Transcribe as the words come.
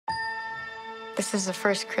This is the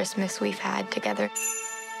first Christmas we've had together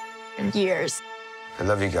in years. I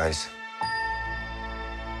love you guys.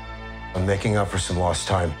 I'm making up for some lost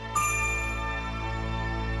time.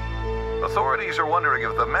 Authorities are wondering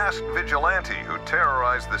if the masked vigilante who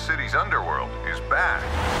terrorized the city's underworld is back.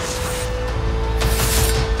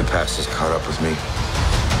 The past has caught up with me.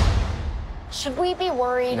 Should we be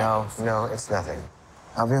worried? No, it's nothing.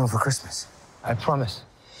 I'll be home for Christmas. I promise.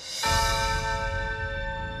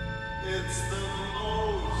 It's the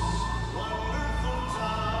most wonderful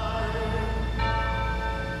time.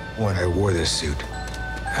 When I wore this suit,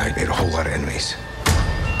 I made a whole lot of enemies.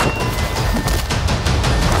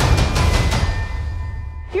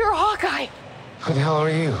 You're a Hawkeye. Who the hell are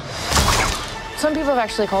you? Some people have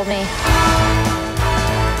actually called me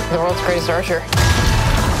the world's greatest archer.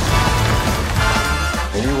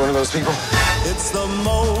 Are you one of those people? It's the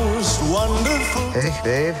most wonderful. Hey,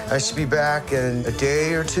 babe, I should be back in a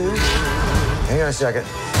day or two. Hang on a second.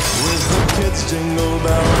 With the kids jingle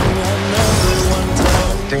belling and everyone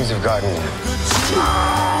telling. Things have gotten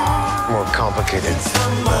more complicated. It's the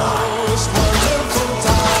most wonderful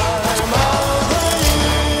time of the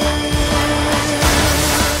year.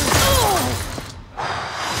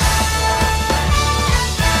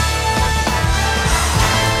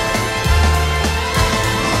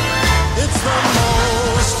 It's the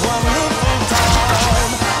most wonderful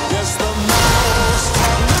time. Yes, the most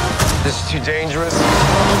wonderful. This is too dangerous.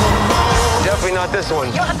 Definitely not this one.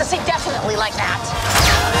 You don't have to say definitely like that.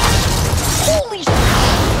 Holy shit!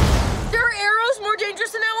 There are arrows more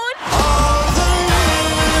dangerous than that one?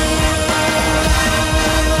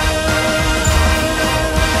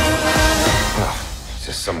 Oh, it's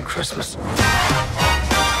just some Christmas.